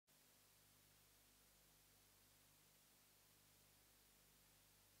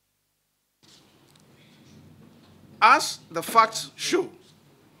As the facts show,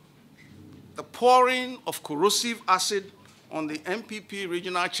 the pouring of corrosive acid on the NPP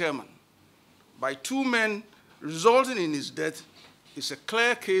regional chairman by two men resulting in his death is a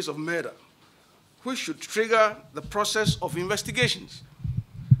clear case of murder, which should trigger the process of investigations,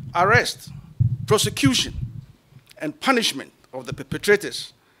 arrest, prosecution, and punishment of the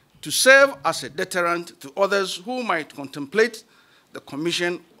perpetrators to serve as a deterrent to others who might contemplate the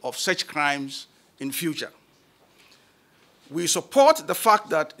commission of such crimes in future. We support the fact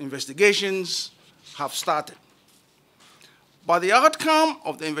that investigations have started. But the outcome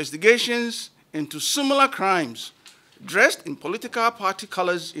of the investigations into similar crimes dressed in political party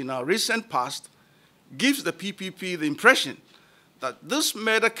colors in our recent past gives the PPP the impression that this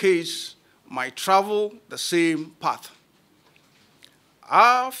murder case might travel the same path.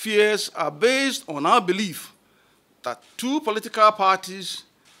 Our fears are based on our belief that two political parties,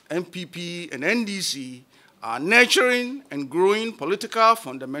 NPP and NDC, are nurturing and growing political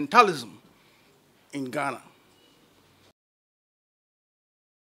fundamentalism in Ghana.